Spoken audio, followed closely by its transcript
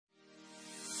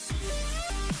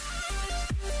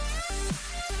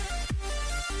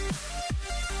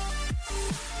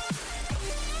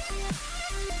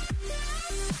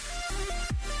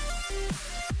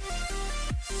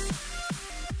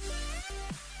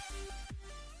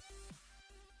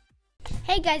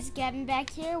Hey guys, Gavin back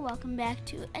here. Welcome back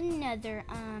to another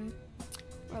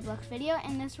Roblox video.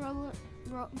 In this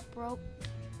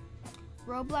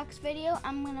Roblox video,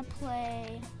 I'm gonna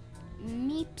play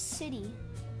Meep City.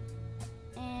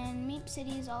 And Meep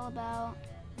City is all about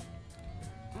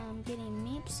getting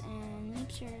Meeps, and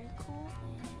Meeps are cool.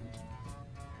 And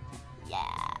yeah,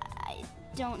 I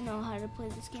don't know how to play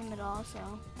this game at all,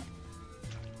 so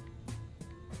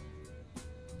if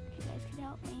you guys could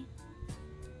help me,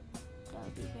 that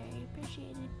would be very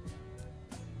appreciated.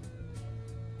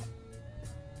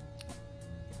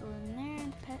 Go in there in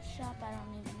the pet shop. I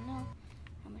don't even know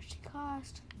how much they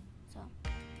cost. So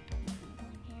I'm gonna go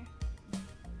in here.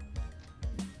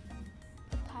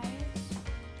 Papyrus.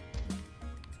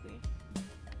 It's weird.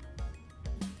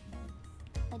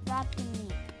 Adopt a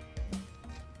Meep.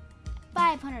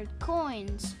 500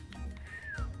 coins.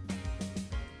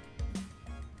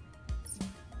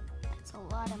 That's a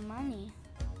lot of money.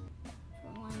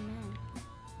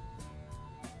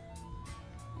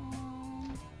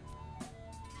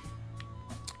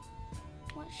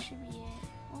 What should be it?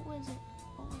 What was it?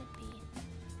 What would it be?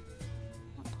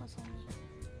 Not plus only.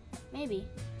 Maybe.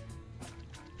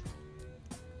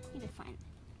 Need to find it.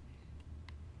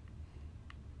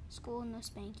 School, no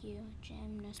spank you.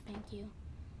 Gym, no spank you.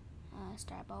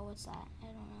 Starball, what's that? I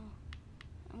don't know.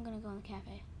 I'm gonna go in the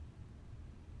cafe.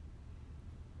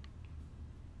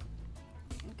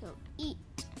 And go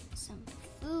eat some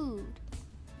food.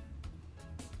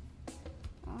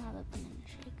 I'll have a banana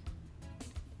shake.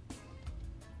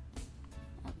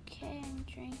 Okay, I'm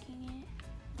drinking it.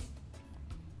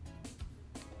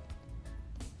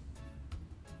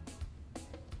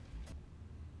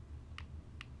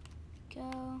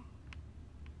 Go.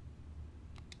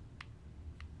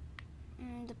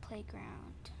 And the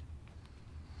playground.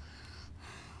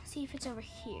 See if it's over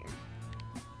here.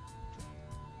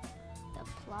 The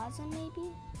plaza,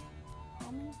 maybe?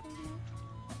 Home improvement?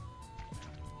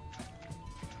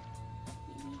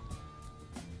 Maybe.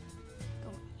 Go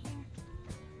in here.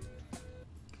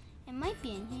 It might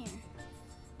be in here.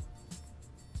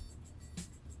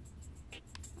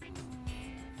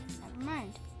 Never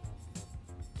mind.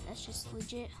 That's just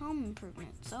legit home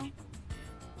improvement. So,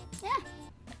 yeah.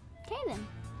 Okay then.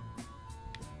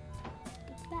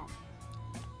 Good for that.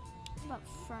 What about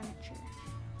furniture?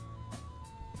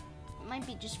 It might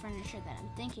be just furniture that I'm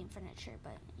thinking furniture,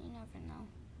 but you never know.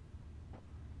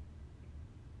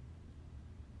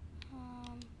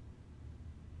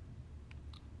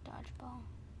 Dodgeball.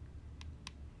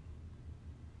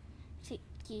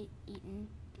 Get eaten.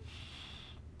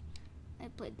 I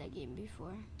played that game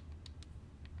before.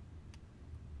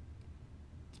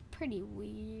 It's pretty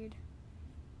weird.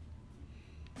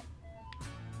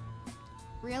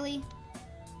 Really?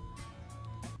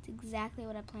 It's exactly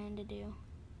what I planned to do.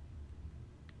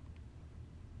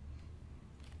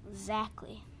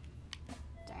 Exactly.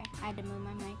 Sorry, I had to move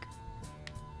my mic.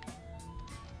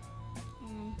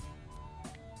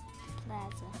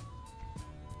 Plaza.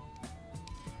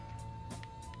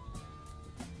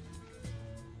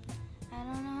 I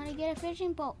don't know how to get a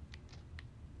fishing pole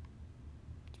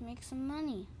to make some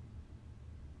money.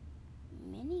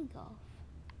 Mini golf.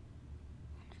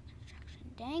 Under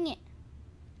construction. Dang it.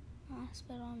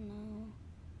 Hospital, no.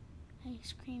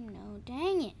 Ice cream, no.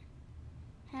 Dang it.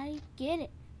 How do you get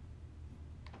it?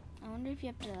 I wonder if you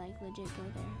have to like legit go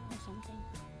there or something.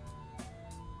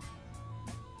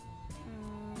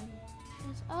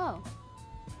 Oh.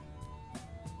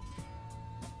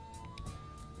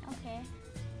 Okay.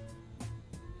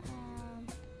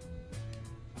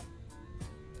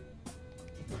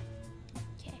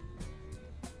 Okay.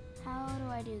 How do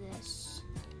I do this?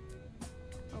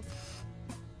 Oh.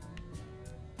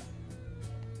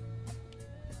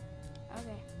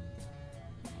 Okay.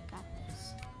 I got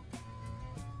this.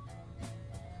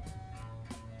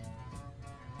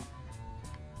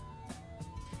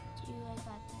 I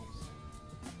got this.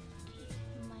 Okay,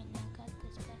 I might not got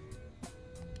this, but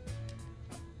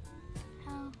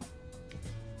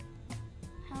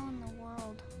how in the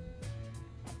world?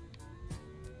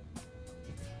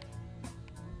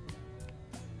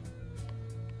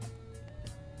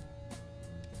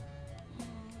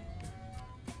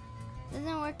 This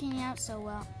isn't working out so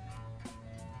well.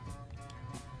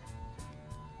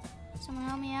 Someone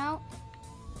help me out?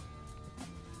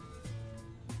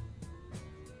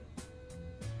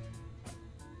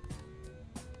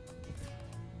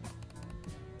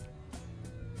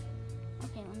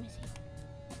 Okay, let me see.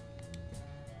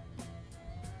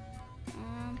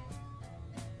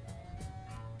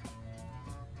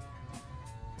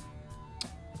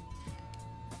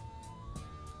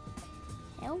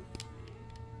 Help.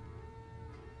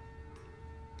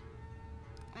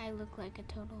 I look like a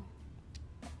total.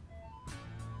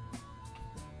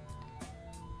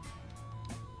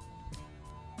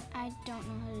 I don't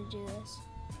know how to do this.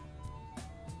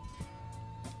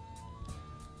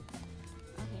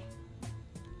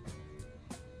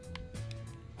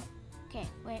 Okay.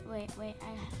 Okay, wait. I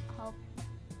help.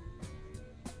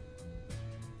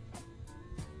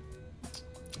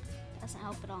 Doesn't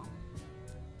help at all.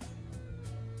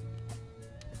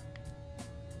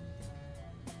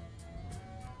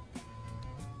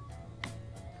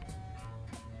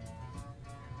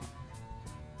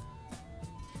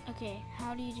 Okay,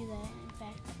 how do you do that? In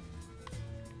fact,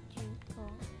 do you go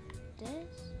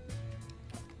this?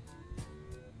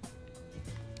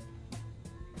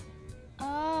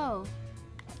 Oh,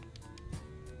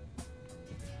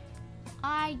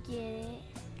 I get it.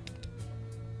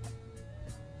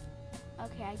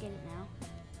 Okay, I get it now.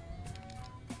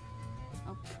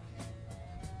 Oh.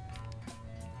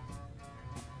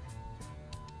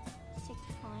 6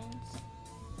 coins.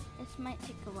 This might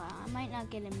take a while. I might not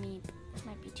get a Meep. This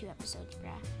might be 2 episodes,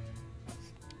 brah.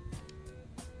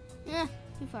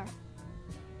 Too far.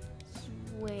 It's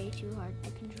way too hard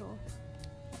to control.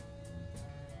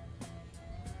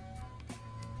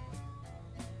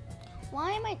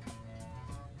 Why am I... Okay.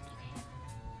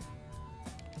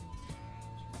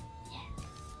 Yes.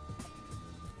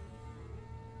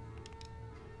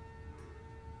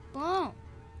 Boom.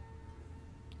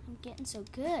 I'm getting so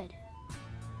good.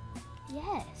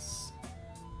 Yes.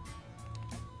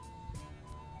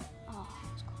 Oh,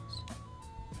 that was close.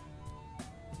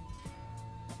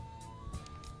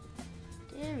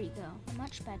 There we go.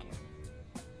 Much better.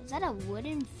 Is that a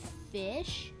wooden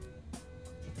fish?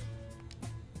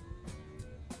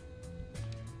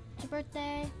 It's your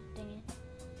birthday? Dang it.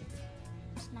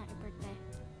 It's not your birthday.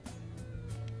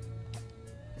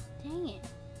 Dang it.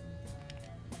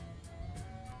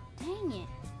 Dang it.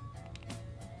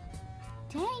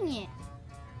 Dang it.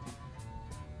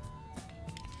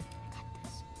 I got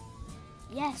this.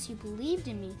 Yes, you believed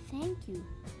in me. Thank you.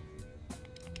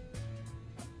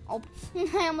 Oh,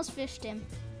 I almost fished him.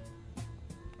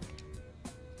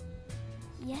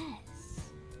 Yes.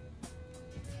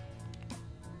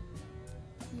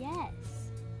 Yes.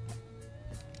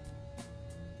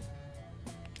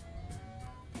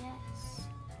 Yes.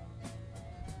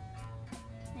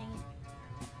 Dang it.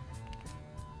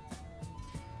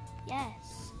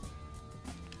 Yes.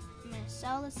 I'm gonna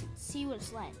sell this and see what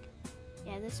it's like.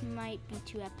 Yeah, this might be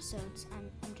 2 episodes.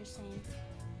 I'm just saying.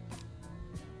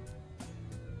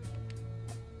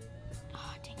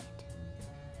 Oh, dang it.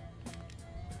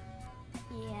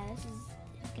 Yeah, this is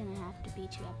gonna have to be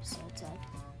 2 episodes of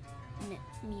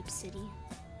Meep City.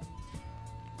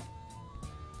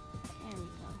 There we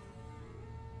go.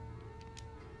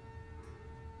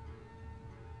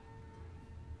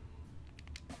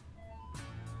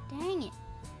 Dang it.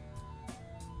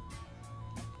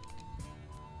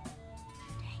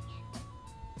 Dang it.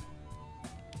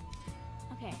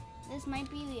 Okay, this might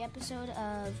be the episode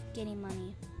of getting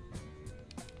money.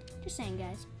 Just saying,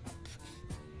 guys.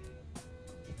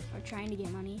 Or trying to get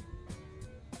money.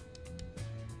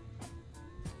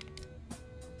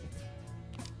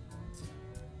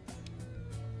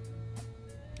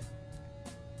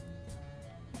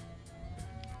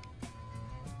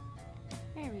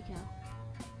 There we go.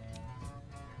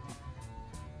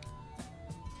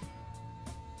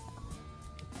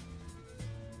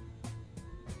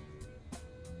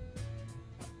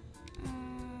 I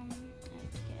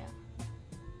have to get out.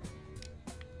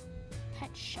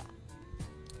 Pet shop.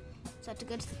 So I have to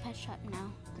go to the pet shop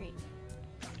now. Great.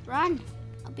 Run!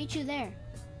 I'll beat you there.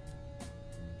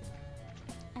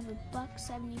 I have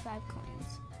 $1.75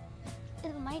 coins.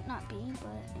 It might not be,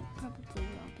 but it probably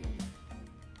will be.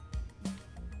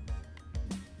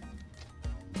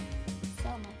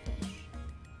 Sell my fish.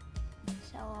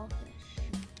 Sell all fish.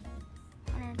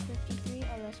 153.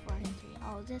 Oh, that's 403.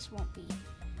 Oh, this won't be.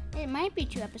 It might be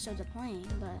 2 episodes of playing,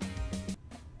 but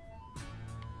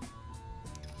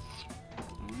I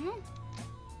don't know.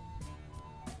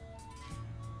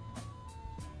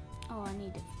 Oh, I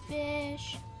need to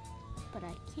fish, but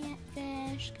I can't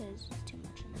fish because it's too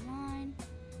much on the line.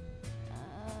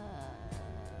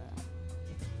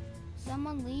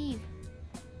 Someone leave.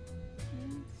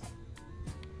 Please.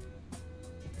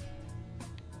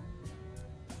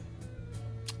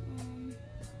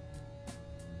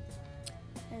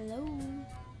 Hello. I'm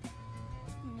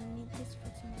gonna need this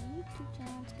for my YouTube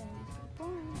channel. It's gonna be pretty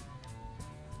boring.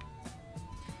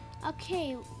 Okay,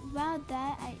 about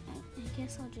that, I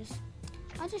guess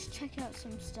I'll just check out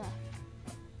some stuff.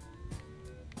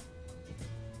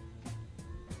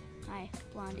 Hi,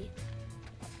 Blondie.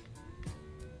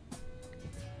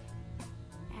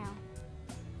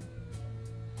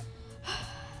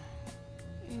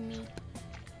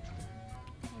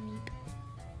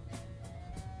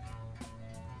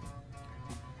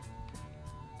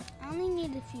 only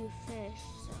need a few fish,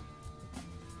 so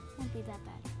won't be that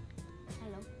bad.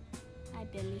 Hello. Hi,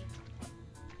 Billy.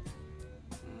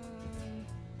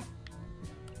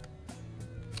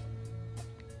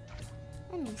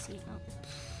 Let me see. Oh,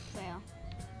 fail.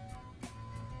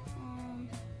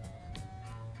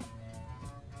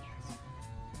 Yes.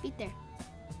 Beat there.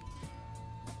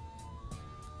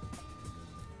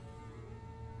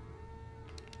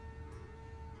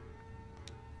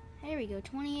 There we go.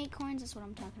 28 coins. That's what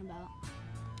I'm talking about.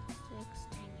 6.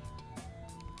 Dang it.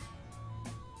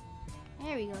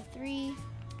 There we go. 3.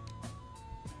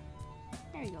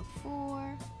 There we go.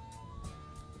 4.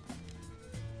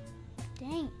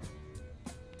 Dang.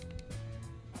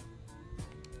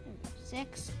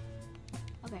 6.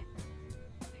 Okay.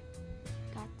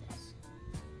 Got this.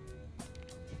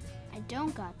 I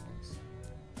don't got this.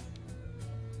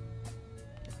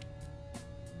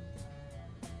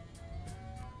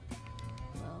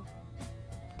 Whoa.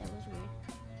 That was weird.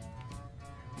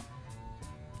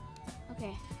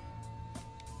 Okay.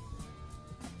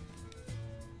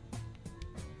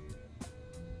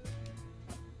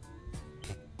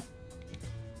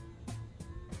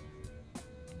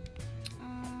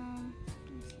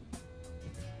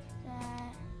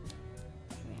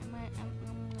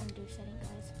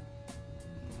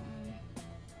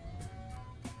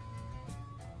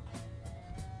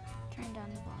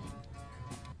 Down the volume.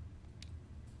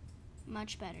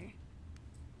 Much better.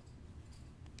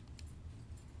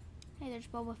 Hey, there's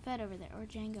Boba Fett over there, or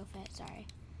Jango Fett, sorry.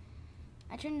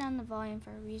 I turned down the volume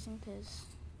for a reason, because,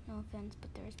 no offense,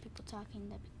 but there's people talking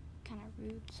that'd be kind of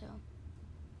rude, so.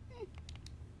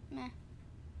 Meh.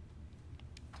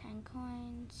 10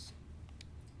 coins.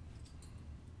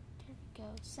 There we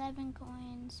go. 7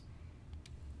 coins.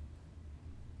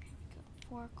 There we go.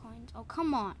 4 coins. Oh,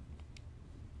 come on.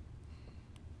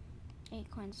 8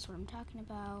 coins is what I'm talking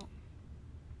about.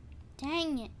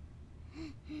 Dang it.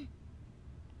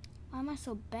 Why am I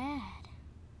so bad?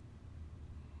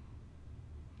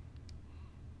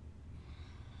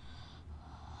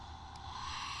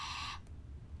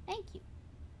 Thank you.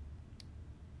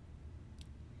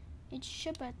 It's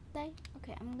your birthday.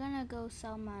 Okay, I'm gonna go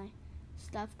sell my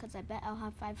stuff because I bet I'll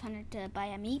have 500 to buy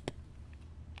a Meep.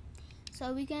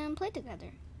 So we can play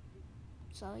together.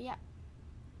 So yeah.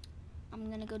 I'm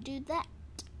gonna go do that.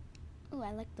 Ooh,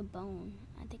 I like the bone.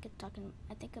 I think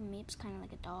a Meep's kind of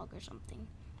like a dog or something.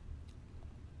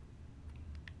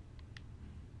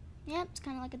 Yep, it's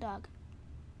kind of like a dog.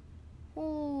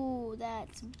 Ooh,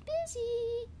 that's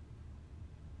busy.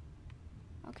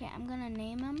 Okay, I'm gonna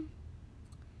name him.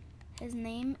 His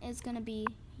name is gonna be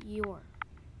His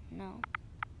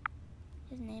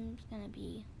name's gonna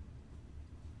be.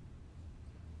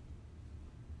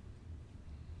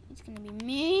 It's gonna be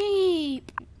Meep.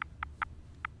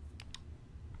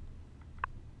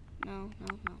 No.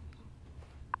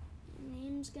 His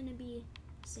name's gonna be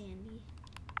Sandy.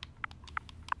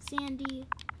 Sandy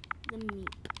the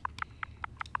Meep.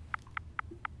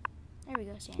 There we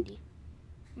go, Sandy.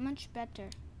 Much better.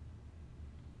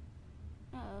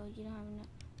 Uh-oh, you don't have enough.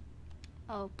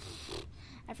 Oh,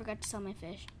 I forgot to sell my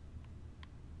fish.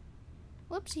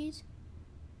 Whoopsies.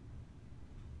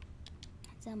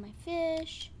 Sell my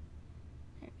fish.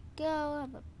 There we go. I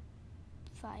have a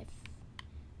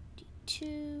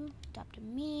 5D2. Adopt a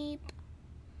Meep.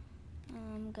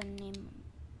 I'm gonna name him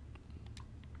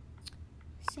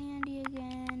Sandy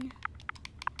again.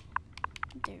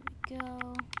 There we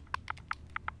go.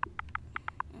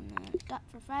 And then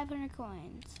adopt for 500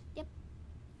 coins. Yep.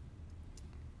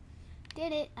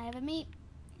 Did it. I have a Meep.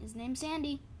 His name's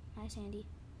Sandy. Hi, Sandy.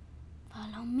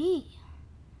 Follow me,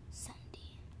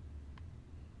 Sandy.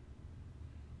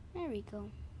 There we go.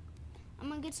 I'm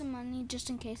gonna get some money just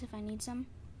in case if I need some.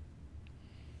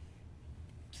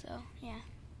 So, yeah.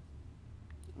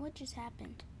 What just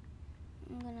happened?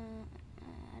 I'm gonna,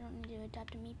 I don't need to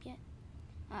adopt a Meep yet.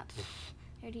 I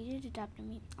already did adopt a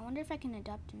Meep. I wonder if I can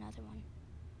adopt another one.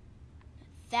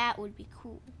 That would be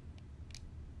cool.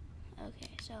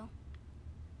 Okay, so.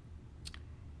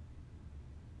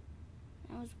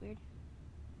 That was weird.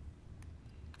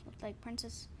 Looked like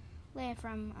Princess Leia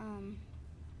from,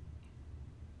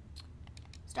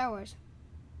 Star Wars.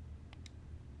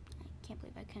 I can't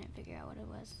believe I couldn't figure out what it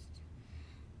was.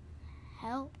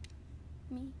 Help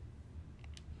me.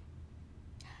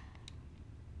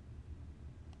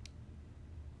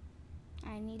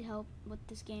 I need help with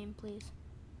this game, please.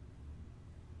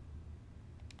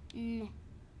 Nah.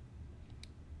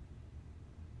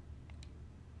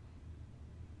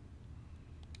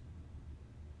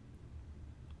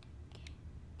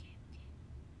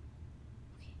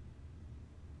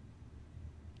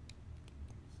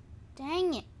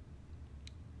 Dang it.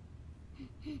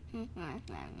 Here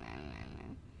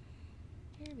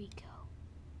we go.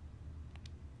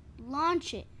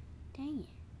 Launch it. Dang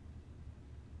it.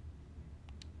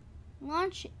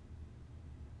 Launch it.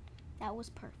 That was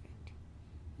perfect.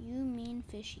 You mean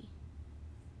fishy.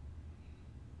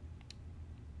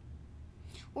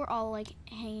 We're all like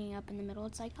hanging up in the middle.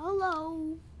 It's like,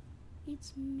 hello,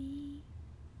 it's me.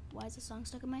 Why is the song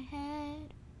stuck in my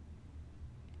head?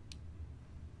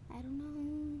 I don't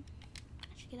know. I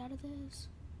should get out of this.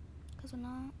 Because we're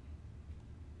not.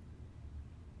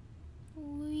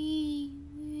 Wee.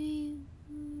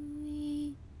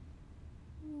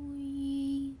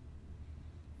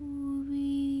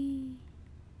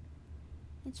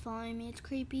 It's following me. It's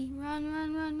creepy.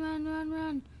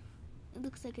 Run. It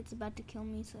looks like it's about to kill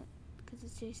me because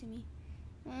it's chasing me.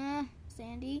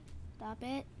 Sandy, stop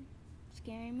it.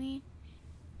 Scaring me.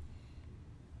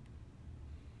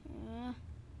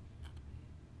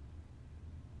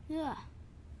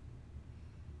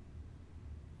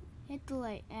 Hit the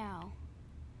light. Ow.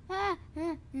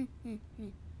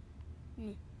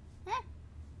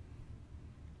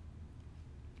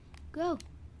 Go.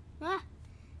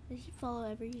 Did he follow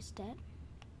every step?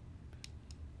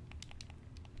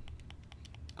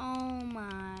 Oh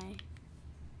my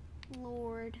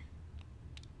Lord.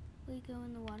 Will you go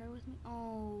in the water with me?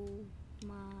 Oh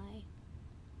my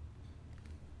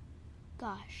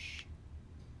gosh.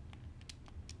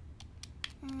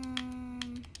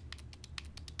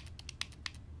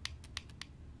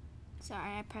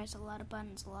 Sorry, I press a lot of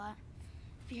buttons a lot.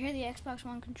 If you hear the Xbox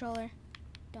One controller,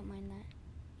 don't mind that.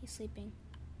 He's sleeping.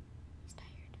 He's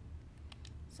tired.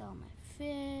 Sell my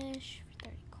fish for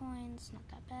 30 coins. Not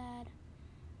that bad.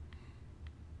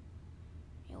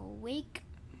 You awake?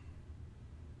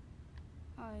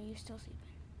 Oh, are you still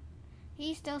sleeping?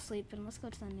 He's still sleeping. Let's go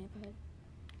to the neighborhood.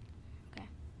 Okay.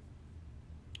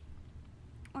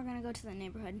 We're gonna go to the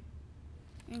neighborhood.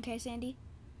 Okay, Sandy?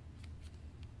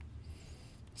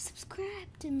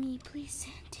 Subscribe to me, please,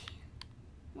 Sandy.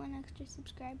 One extra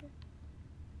subscriber.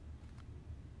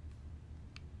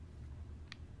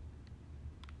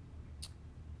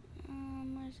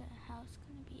 Where's that house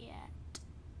gonna be at?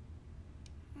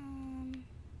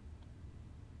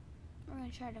 We're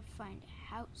gonna try to find a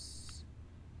house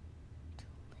to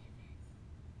live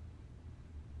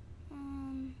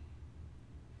in.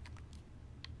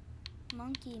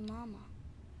 Monkey Mama.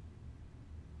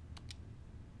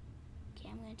 Okay,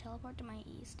 I'm gonna teleport to my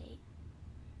estate.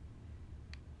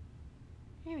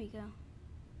 There we go.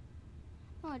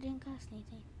 Oh, it didn't cost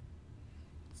anything.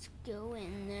 Let's go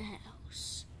in the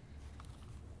house.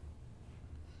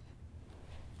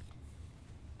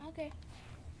 Okay.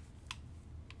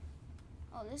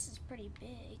 Oh, this is pretty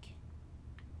big.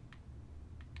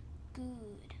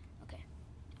 Good. Okay.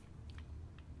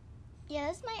 Yeah,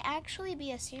 this might actually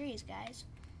be a series, guys.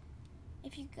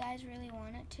 If you guys really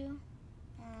want it to.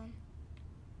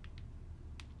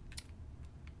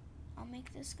 I'll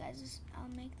make this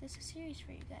a series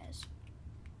for you guys.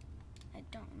 I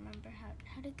don't remember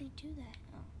how did they do that?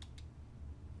 Oh.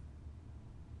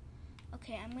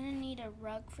 Okay, I'm gonna need a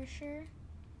rug for sure.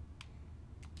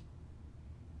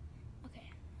 Okay,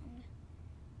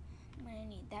 I'm gonna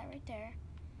need that right there.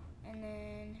 And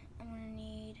then I'm gonna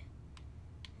need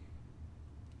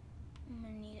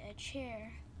a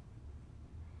chair.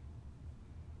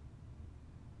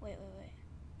 Wait.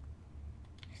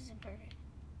 This isn't perfect.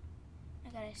 I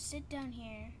gotta sit down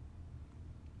here,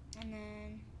 and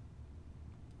then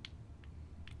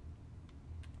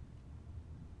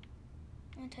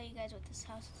I'm gonna tell you guys what this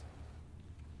house is.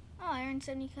 Oh, I earned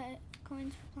 70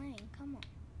 coins for playing. Come on.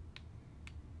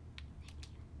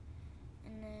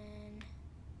 And then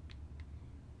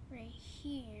right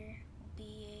here will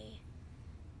be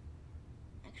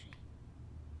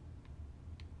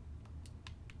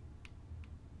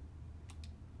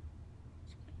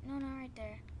no, not right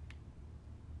there.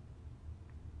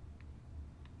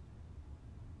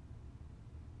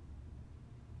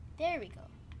 There we go.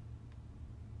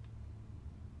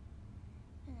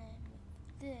 And then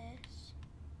with this.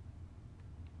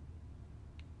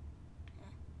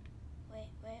 Wait.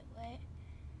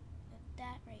 With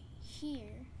that right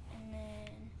here. And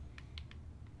then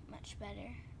much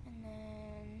better. And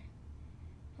then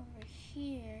over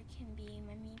here can be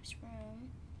my Meep's room.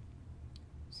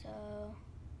 So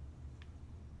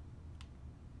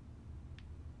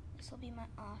this will be my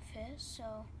office. So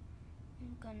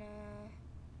I'm gonna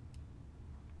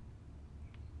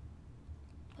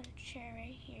put a chair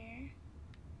right here,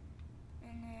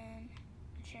 and then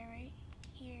a chair right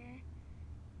here,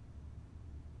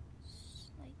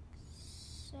 like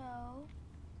so,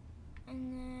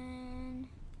 and then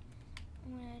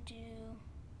I'm gonna do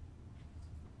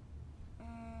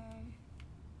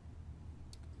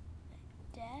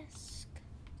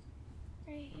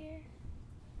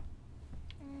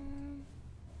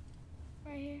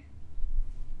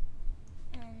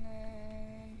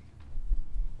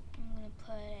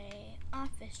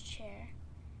office chair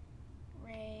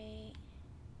right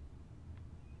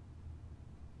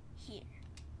here.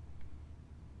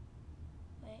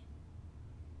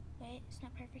 Wait, it's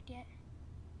not perfect yet.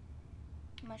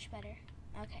 Much better.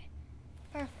 Okay,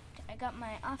 perfect. I got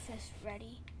my office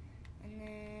ready, and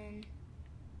then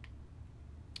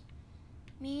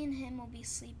me and him will be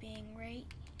sleeping right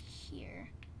here,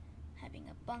 having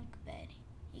a bunk bed.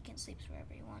 He can sleep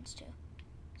wherever he wants to.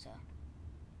 So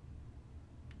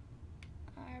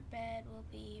our bed will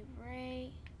be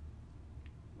right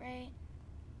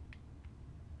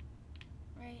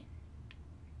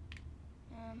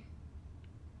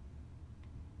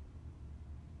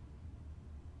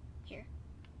here.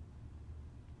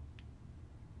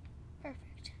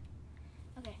 Perfect.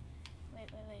 Okay. Wait.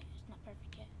 It's not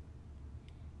perfect yet.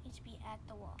 Needs to be at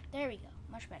the wall. There we go.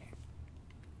 Much better.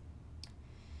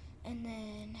 And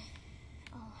then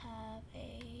I'll have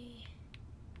a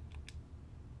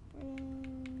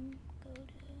room. Go to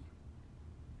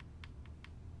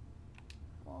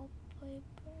wallpaper.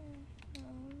 No,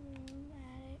 room,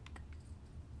 attic.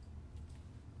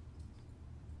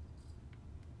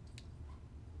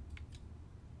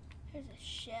 There's a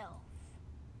shelf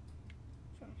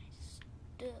for my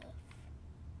stuff.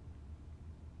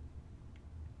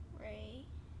 Right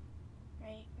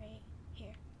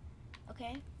here.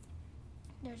 Okay.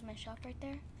 There's my shelf right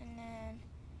there. And then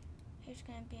here's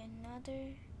gonna be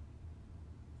another.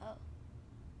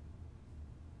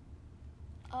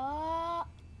 I'll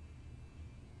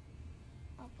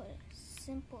put a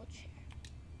simple chair.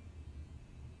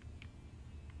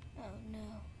 Oh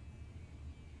no.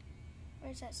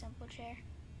 Where's that simple chair?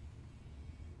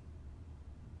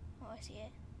 Oh, I see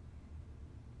it.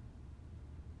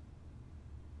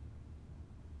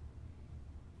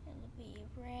 It'll be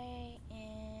right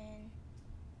in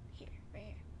here, right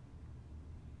here.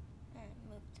 And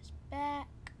move this back.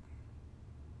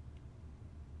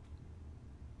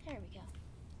 There we go.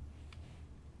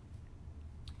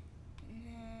 And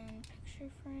then picture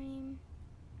frame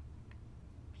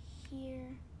here.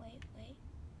 Wait.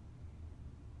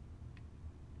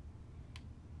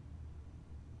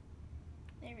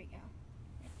 There we go.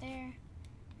 Right there.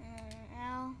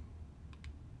 Al.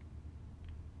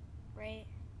 Right.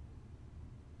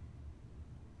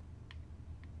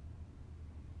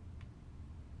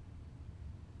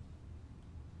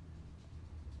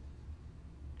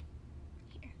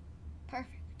 Here.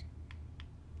 Perfect.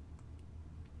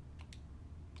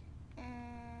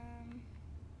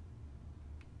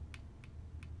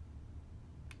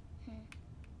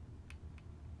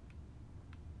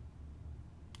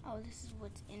 Oh, this is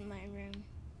what's in my room.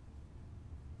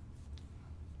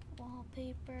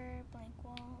 Wallpaper, blank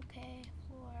wall, okay,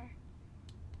 floor.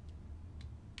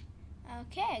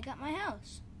 Okay, I got my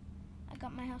house.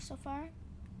 So far.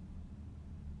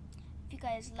 If you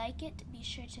guys like it, be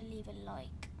sure to leave a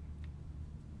like.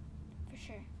 For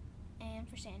sure. And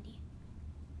for Sandy.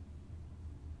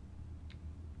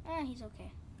 He's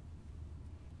okay.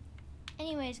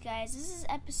 Anyways, guys, this is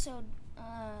episode,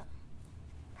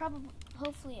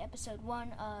 hopefully episode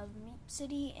 1 of Meep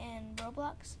City and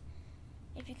Roblox.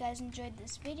 If you guys enjoyed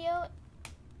this video,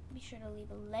 be sure to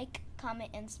leave a like, comment,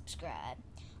 and subscribe.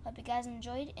 Hope you guys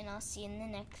enjoyed, and I'll see you in the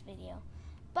next video.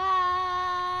 Bye!